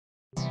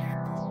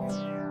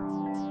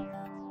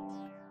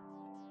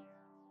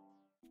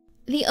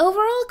The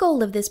overall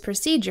goal of this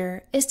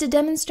procedure is to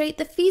demonstrate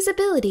the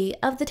feasibility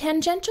of the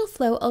tangential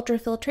flow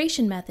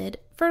ultrafiltration method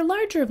for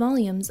larger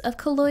volumes of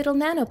colloidal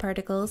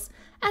nanoparticles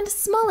and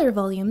smaller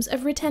volumes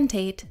of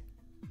retentate.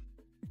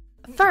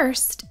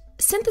 First,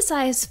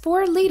 synthesize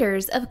 4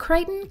 liters of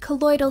Crichton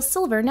colloidal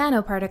silver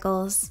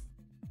nanoparticles.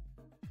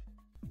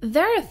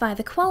 Verify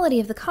the quality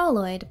of the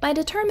colloid by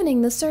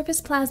determining the surface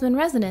plasmon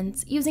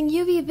resonance using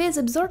UV-Vis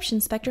absorption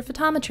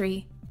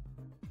spectrophotometry.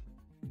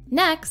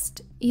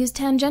 Next, use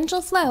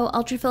tangential flow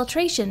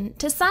ultrafiltration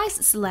to size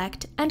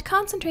select and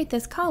concentrate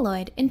this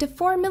colloid into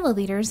 4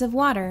 milliliters of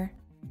water.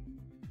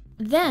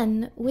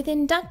 Then, with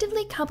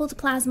inductively coupled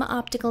plasma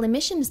optical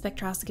emission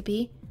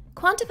spectroscopy,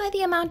 quantify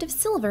the amount of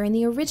silver in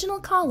the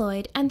original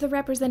colloid and the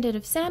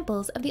representative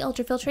samples of the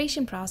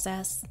ultrafiltration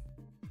process.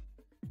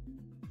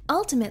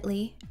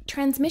 Ultimately,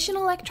 transmission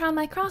electron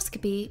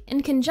microscopy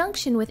in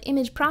conjunction with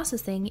image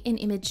processing in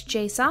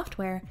ImageJ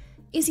software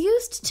is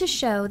used to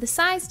show the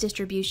size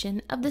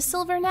distribution of the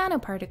silver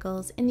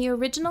nanoparticles in the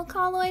original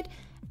colloid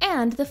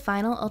and the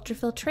final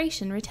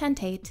ultrafiltration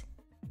retentate.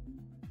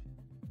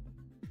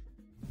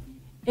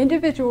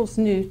 Individuals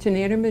new to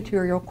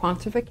nanomaterial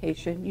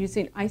quantification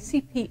using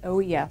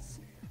ICP-OES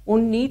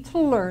will need to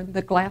learn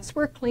the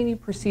glassware cleaning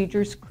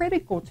procedures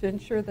critical to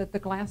ensure that the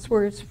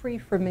glassware is free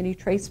from any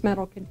trace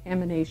metal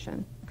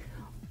contamination.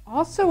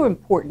 Also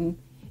important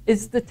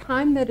is the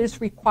time that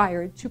is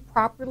required to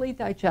properly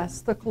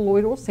digest the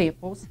colloidal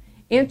samples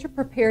and to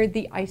prepare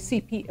the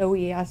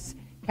ICP-OES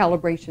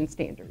calibration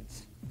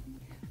standards.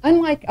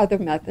 Unlike other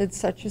methods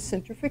such as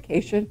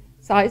centrifugation,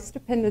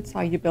 size-dependent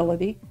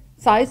solubility,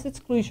 size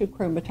exclusion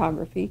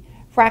chromatography,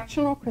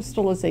 fractional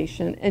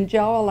crystallization, and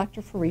gel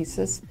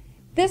electrophoresis,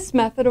 this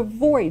method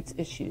avoids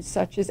issues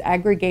such as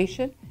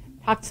aggregation,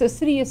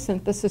 toxicity of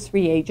synthesis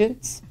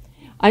reagents,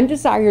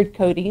 undesired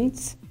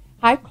coatings,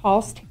 high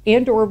cost,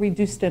 and/or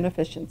reduced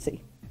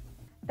inefficiency.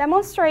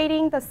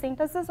 Demonstrating the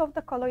synthesis of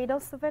the colloidal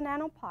silver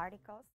nanoparticles.